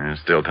 minutes. There's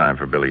still time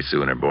for Billy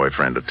Sue and her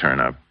boyfriend to turn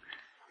up.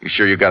 You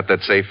sure you got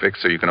that safe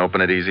fixed so you can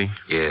open it easy?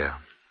 Yeah.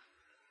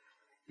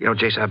 You know,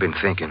 Jace, I've been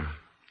thinking.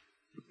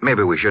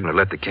 Maybe we shouldn't have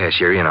let the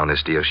cashier in on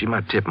this deal. She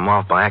might tip him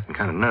off by acting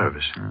kind of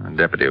nervous. The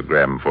deputy will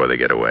grab them before they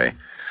get away.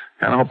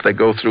 Kind of hope they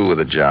go through with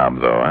the job,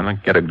 though. I'd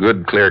like to get a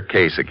good, clear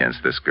case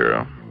against this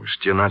girl. We're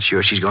still not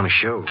sure she's going to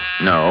show.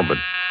 No, but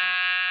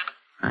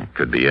that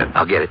could be it.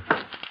 I'll get it.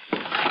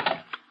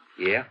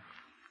 Yeah?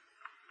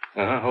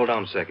 Hold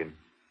on a second.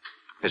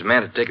 This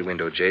man at the ticket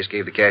window, Jace,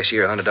 gave the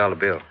cashier a $100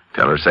 bill.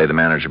 Tell her to say the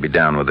manager will be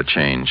down with the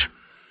change.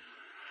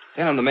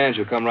 Tell him the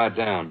manager will come right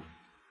down.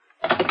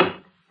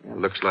 It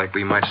looks like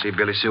we might see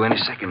Billy Sue any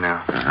second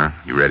now.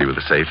 You ready with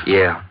the safe?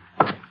 Yeah.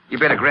 You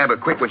better grab her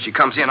quick when she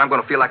comes in. I'm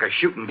going to feel like a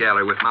shooting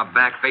gallery with my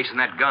back facing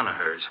that gun of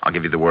hers. I'll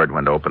give you the word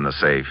when to open the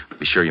safe.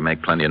 Be sure you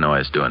make plenty of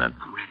noise doing it.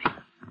 I'm ready.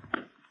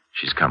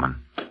 She's coming.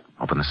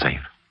 Open the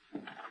safe.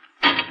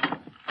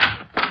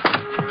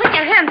 Put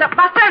your hands up,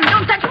 Buster, and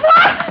don't touch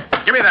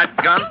what? Give me that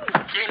gun.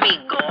 Let me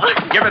go.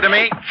 Give it to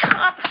me.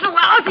 Cops,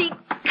 lousy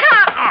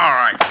cops. All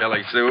right,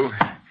 Billy Sue.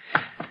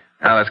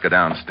 Now let's go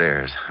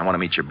downstairs. I want to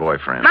meet your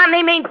boyfriend. My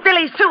name ain't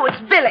Billy Sue,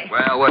 it's Billy.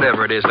 Well,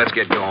 whatever it is, let's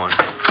get going.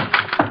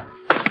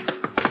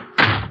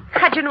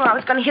 How'd you know I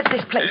was going to hit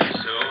this place?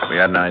 We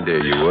had an idea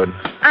you would.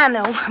 I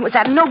know. It was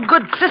that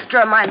no-good sister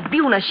of mine,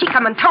 Buna. She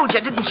come and told you,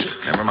 didn't she?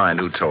 Never mind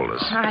who told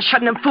us. I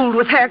shouldn't have fooled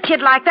with her,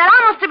 kid like that.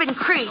 I must have been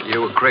crazy.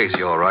 You were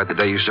crazy, all right, the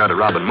day you started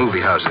robbing movie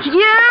houses.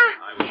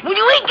 Yeah? Well,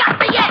 you ain't got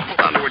me yet.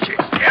 Hold on, would you?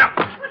 Yeah.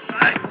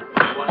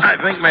 I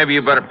think maybe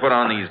you better put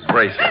on these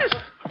bracelets.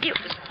 You...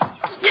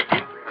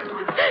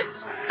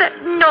 That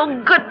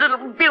no-good little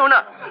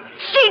Buna.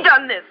 She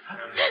done this.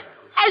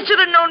 I should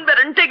have known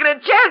better than taking a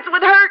chance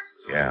with her.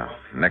 Yeah,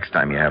 next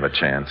time you have a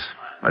chance,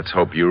 let's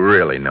hope you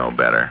really know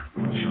better.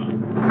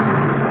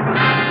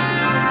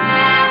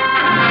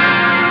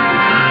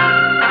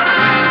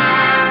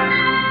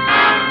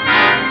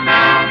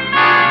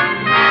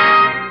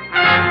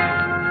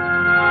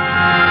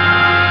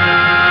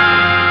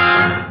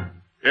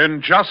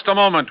 In just a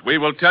moment, we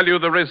will tell you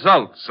the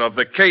results of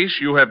the case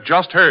you have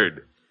just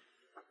heard.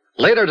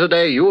 Later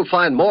today, you'll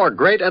find more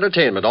great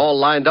entertainment all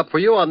lined up for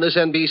you on this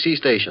NBC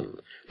station.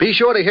 Be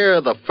sure to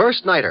hear The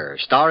First Nighter,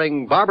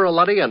 starring Barbara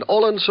Luddy and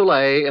Olin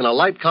Soule in a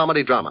light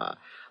comedy drama.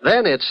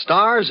 Then it's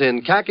Stars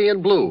in Khaki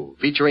and Blue,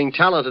 featuring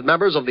talented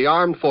members of the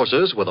armed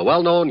forces with a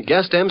well-known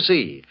guest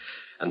MC.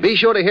 And be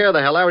sure to hear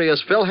the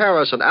hilarious Phil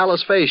Harris and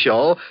Alice Faye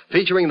show,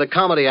 featuring the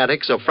comedy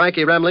antics of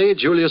Frankie Remley,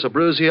 Julius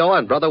Abruzio,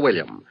 and Brother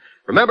William.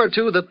 Remember,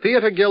 too, that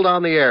Theater Guild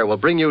on the Air will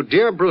bring you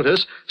Dear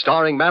Brutus,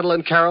 starring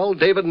Madeline Carroll,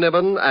 David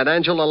Niven, and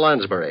Angela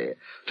Lansbury.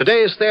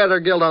 Today's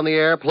Theater Guild on the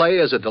Air play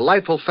is a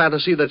delightful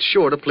fantasy that's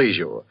sure to please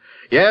you.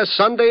 Yes,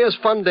 Sunday is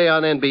Fun Day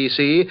on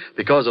NBC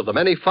because of the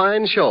many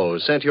fine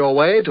shows sent your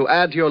way to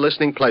add to your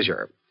listening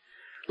pleasure.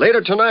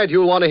 Later tonight,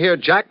 you'll want to hear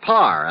Jack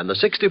Parr and the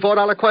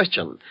 $64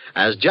 question,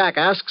 as Jack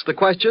asks the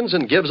questions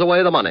and gives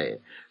away the money.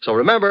 So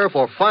remember,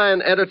 for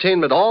fine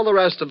entertainment all the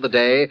rest of the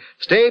day,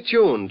 stay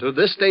tuned to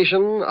this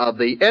station of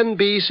the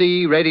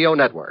NBC Radio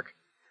Network.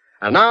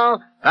 And now,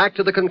 back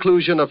to the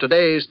conclusion of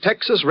today's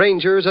Texas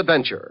Rangers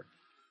adventure.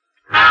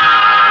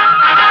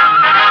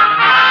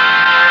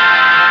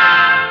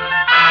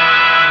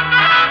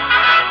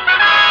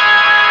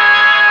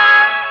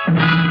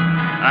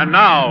 And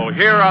now,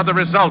 here are the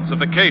results of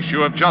the case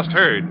you have just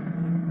heard.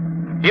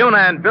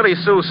 Buna and Billy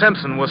Sue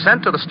Simpson were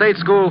sent to the state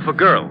school for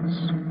girls.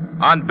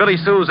 On Billy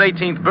Sue's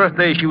 18th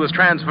birthday, she was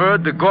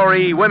transferred to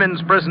Goree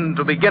Women's Prison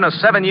to begin a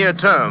 7-year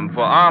term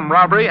for armed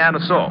robbery and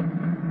assault.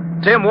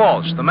 Tim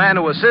Walsh, the man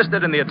who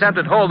assisted in the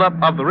attempted holdup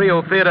of the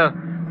Rio Theater,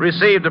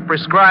 received a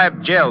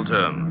prescribed jail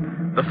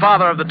term. The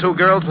father of the two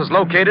girls was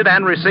located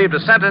and received a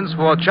sentence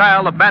for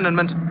child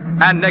abandonment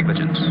and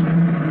negligence.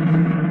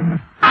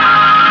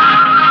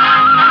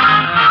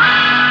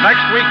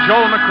 Next week,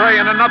 Joel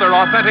McCrea in another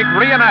authentic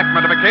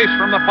reenactment of a case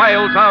from the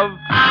files of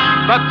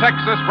the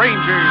Texas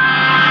Rangers.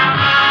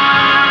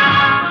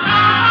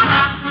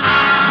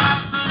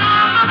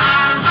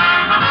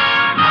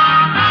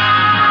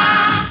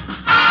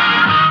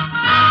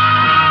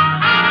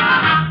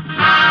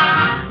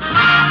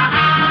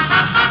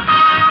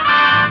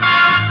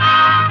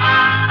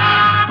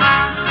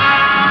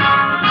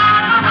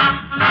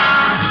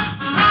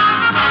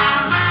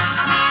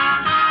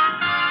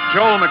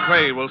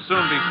 Clay will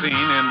soon be seen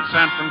in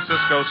San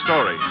Francisco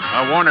Story,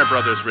 a Warner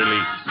Brothers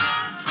release.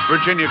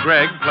 Virginia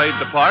Gregg played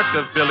the part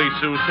of Billy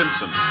Sue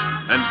Simpson,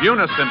 and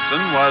Buna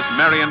Simpson was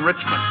Marion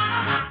Richmond.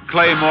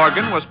 Clay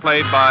Morgan was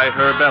played by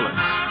Herb Ellis.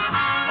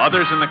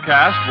 Others in the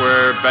cast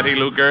were Betty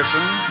Lou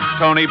Gerson,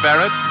 Tony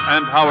Barrett,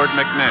 and Howard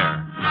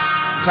McNair.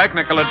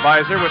 Technical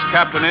advisor was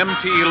Captain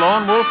M.T.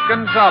 Lone Wolf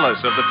Gonzalez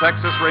of the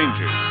Texas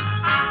Rangers.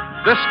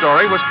 This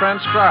story was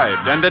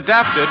transcribed and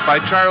adapted by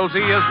Charles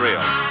E.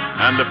 Israel,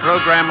 and the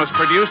program was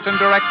produced and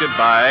directed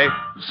by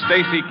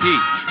Stacy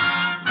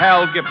Keach.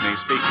 Hal Gibney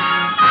speaking.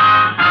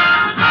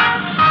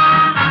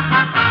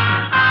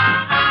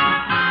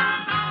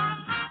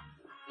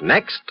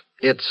 Next,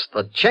 it's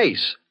The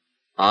Chase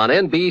on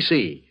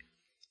NBC.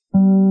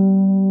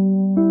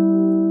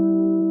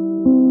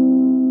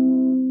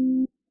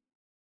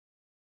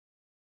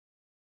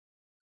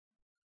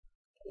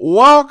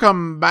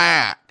 Welcome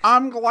back.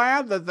 I'm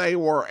glad that they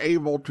were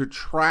able to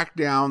track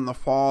down the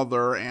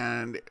father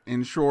and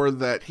ensure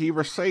that he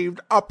received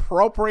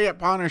appropriate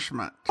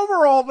punishment.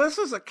 Overall, this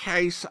is a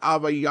case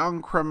of a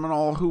young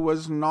criminal who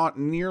was not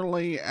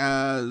nearly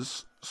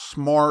as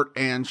smart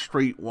and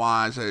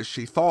streetwise as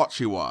she thought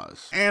she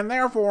was, and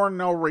therefore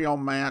no real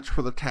match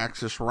for the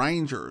Texas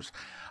Rangers.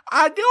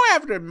 I do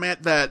have to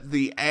admit that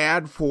the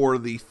ad for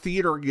the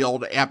Theater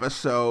Guild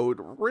episode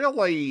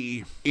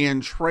really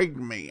intrigued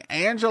me.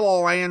 Angela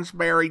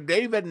Lansbury,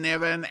 David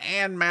Niven,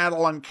 and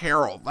Madeline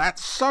Carroll.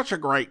 That's such a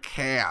great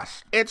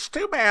cast. It's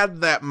too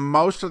bad that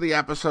most of the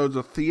episodes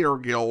of Theater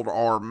Guild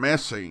are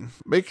missing,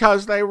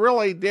 because they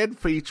really did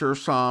feature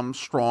some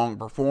strong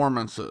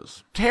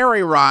performances.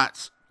 Terry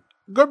writes,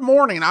 "Good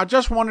morning. I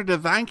just wanted to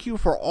thank you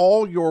for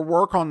all your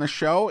work on the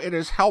show. It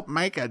has helped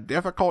make a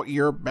difficult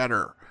year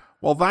better."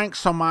 Well, thanks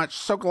so much.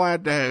 So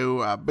glad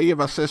to be of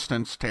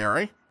assistance,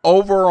 Terry.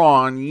 Over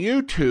on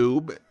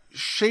YouTube,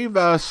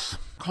 Shivas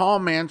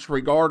comments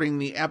regarding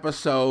the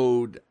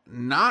episode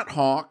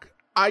Nighthawk.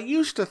 I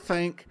used to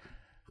think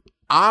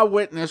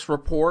eyewitness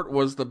report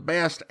was the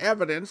best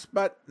evidence,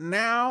 but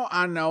now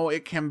I know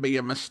it can be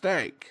a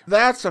mistake.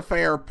 That's a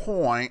fair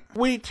point.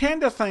 We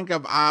tend to think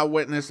of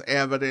eyewitness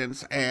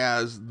evidence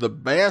as the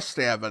best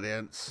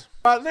evidence,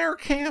 but there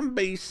can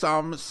be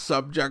some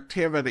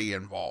subjectivity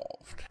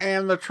involved.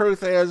 And the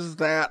truth is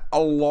that a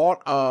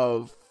lot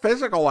of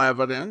physical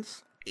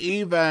evidence,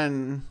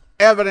 even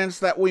evidence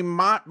that we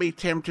might be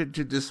tempted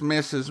to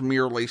dismiss as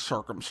merely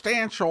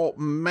circumstantial,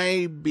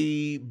 may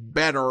be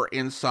better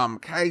in some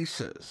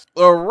cases.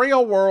 The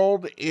real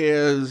world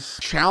is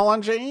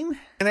challenging,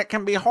 and it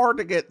can be hard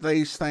to get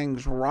these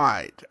things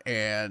right.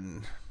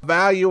 And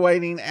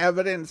evaluating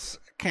evidence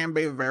can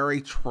be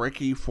very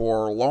tricky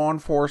for law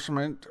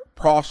enforcement,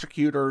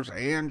 prosecutors,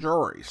 and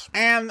juries.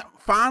 And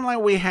finally,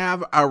 we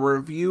have a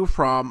review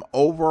from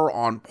over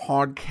on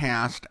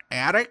Podcast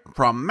Addict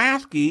from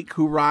Math Geek,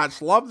 who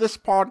writes, "Love this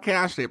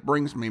podcast. It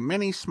brings me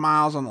many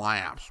smiles and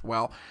laughs."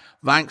 Well,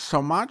 thanks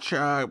so much.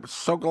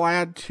 So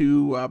glad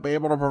to be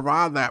able to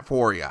provide that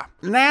for you.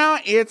 Now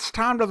it's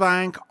time to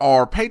thank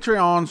our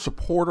Patreon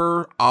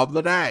supporter of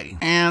the day.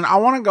 And I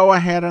want to go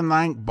ahead and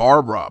thank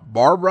Barbara.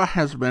 Barbara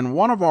has been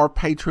one of our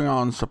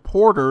Patreon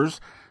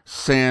supporters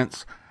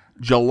since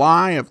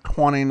July of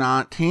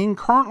 2019,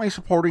 currently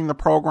supporting the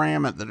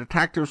program at the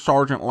detective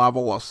sergeant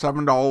level of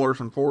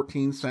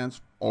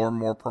 $7.14 or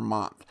more per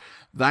month.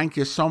 Thank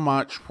you so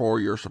much for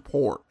your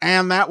support.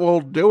 And that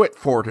will do it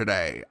for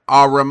today.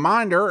 A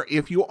reminder,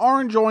 if you are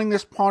enjoying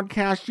this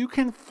podcast, you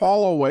can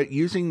follow it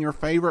using your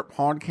favorite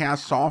podcast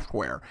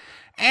software.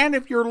 And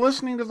if you're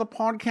listening to the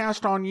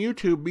podcast on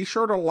YouTube, be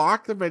sure to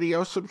like the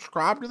video,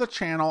 subscribe to the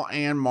channel,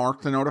 and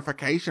mark the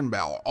notification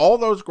bell. All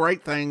those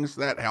great things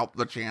that help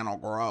the channel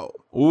grow.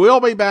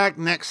 We'll be back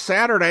next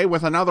Saturday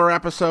with another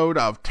episode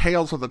of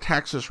Tales of the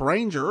Texas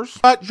Rangers.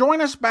 But join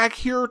us back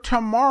here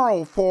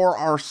tomorrow for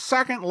our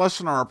second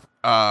listener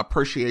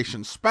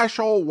appreciation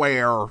special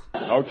where...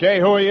 Okay,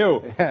 who are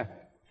you?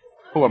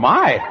 Who am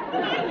I?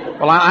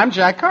 Well, I'm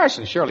Jack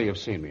Carson. Surely you've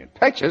seen me in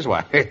pictures.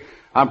 Why,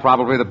 I'm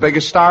probably the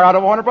biggest star out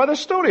of Warner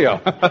Brothers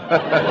Studio.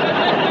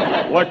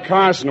 Look,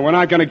 Carson, we're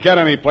not going to get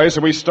any place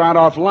if we start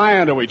off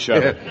lying to each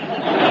other.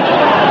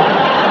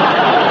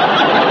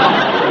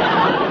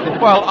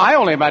 Well, I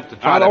only meant to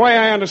try the way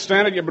I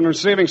understand it, you've been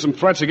receiving some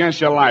threats against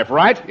your life,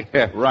 right?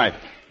 Yeah. Right.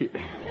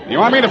 You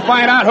want me to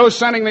find out who's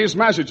sending these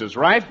messages,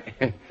 right?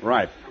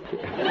 Right.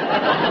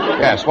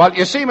 Yes, well,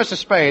 you see, Mr.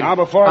 Spade... Now,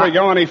 before we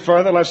go any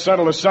further, let's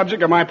settle the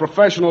subject of my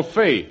professional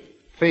fee.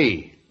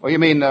 Fee? Oh, you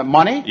mean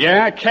money?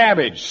 Yeah,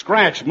 cabbage,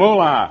 scratch,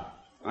 moolah.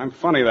 I'm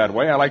funny that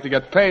way. I like to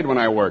get paid when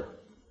I work.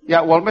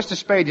 Yeah, well, Mr.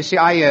 Spade, you see,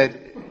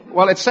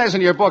 well, it says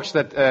in your books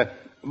that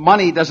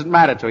money doesn't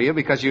matter to you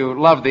because you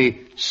love the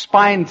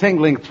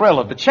spine-tingling thrill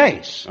of the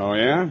chase. Oh,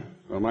 yeah?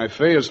 Well, my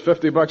fee is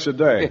 $50 a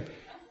day.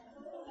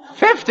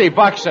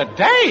 $50 a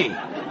day?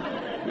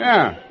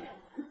 Yeah.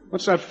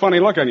 What's that funny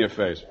look on your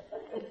face?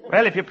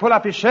 Well, if you pull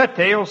up your shirt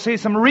there, you'll see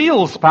some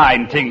real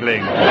spine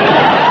tingling.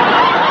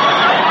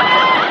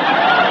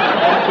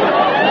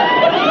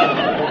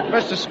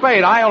 Mr.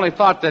 Spade, I only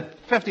thought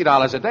that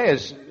 $50 a day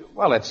is,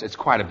 well, it's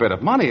quite a bit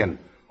of money, and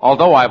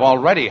Although I've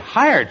already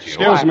hired you.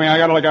 Excuse me, I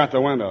gotta look out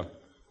the window.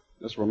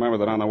 Just remember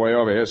that on the way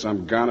over here,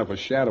 some gonnet was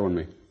shadowing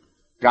me.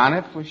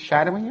 Gonnet was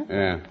shadowing you?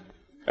 Yeah.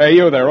 Hey,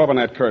 you there, open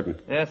that curtain.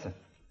 Yes, sir.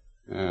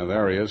 Yeah,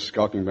 there he is,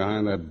 skulking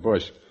behind that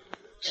bush.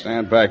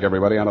 Stand back,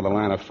 everybody, out of the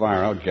line of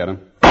fire. I'll get him.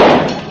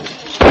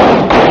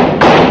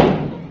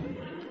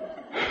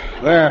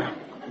 There.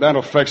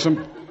 That'll fix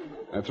him.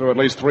 I threw at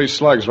least 3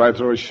 slugs right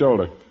through his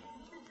shoulder.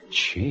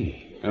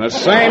 Gee. And the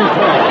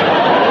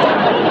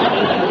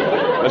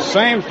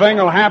same thing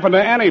will happen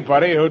to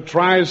anybody who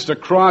tries to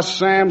cross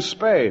Sam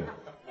Spade.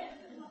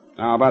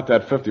 Now, about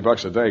that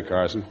 $50 a day,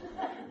 Carson.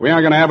 We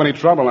aren't going to have any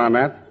trouble on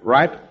that,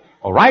 right?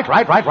 Oh, right.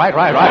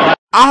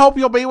 I hope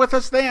you'll be with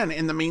us then.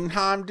 In the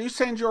meantime, do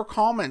send your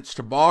comments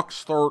to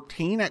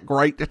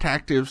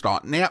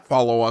box13@greatdetectives.net.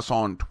 Follow us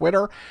on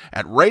Twitter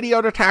at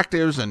Radio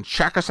Detectives and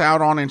check us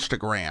out on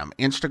Instagram,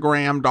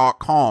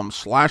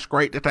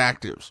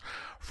 instagram.com/greatdetectives.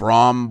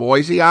 From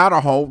Boise,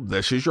 Idaho,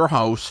 this is your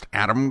host,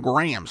 Adam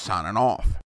Graham, signing off.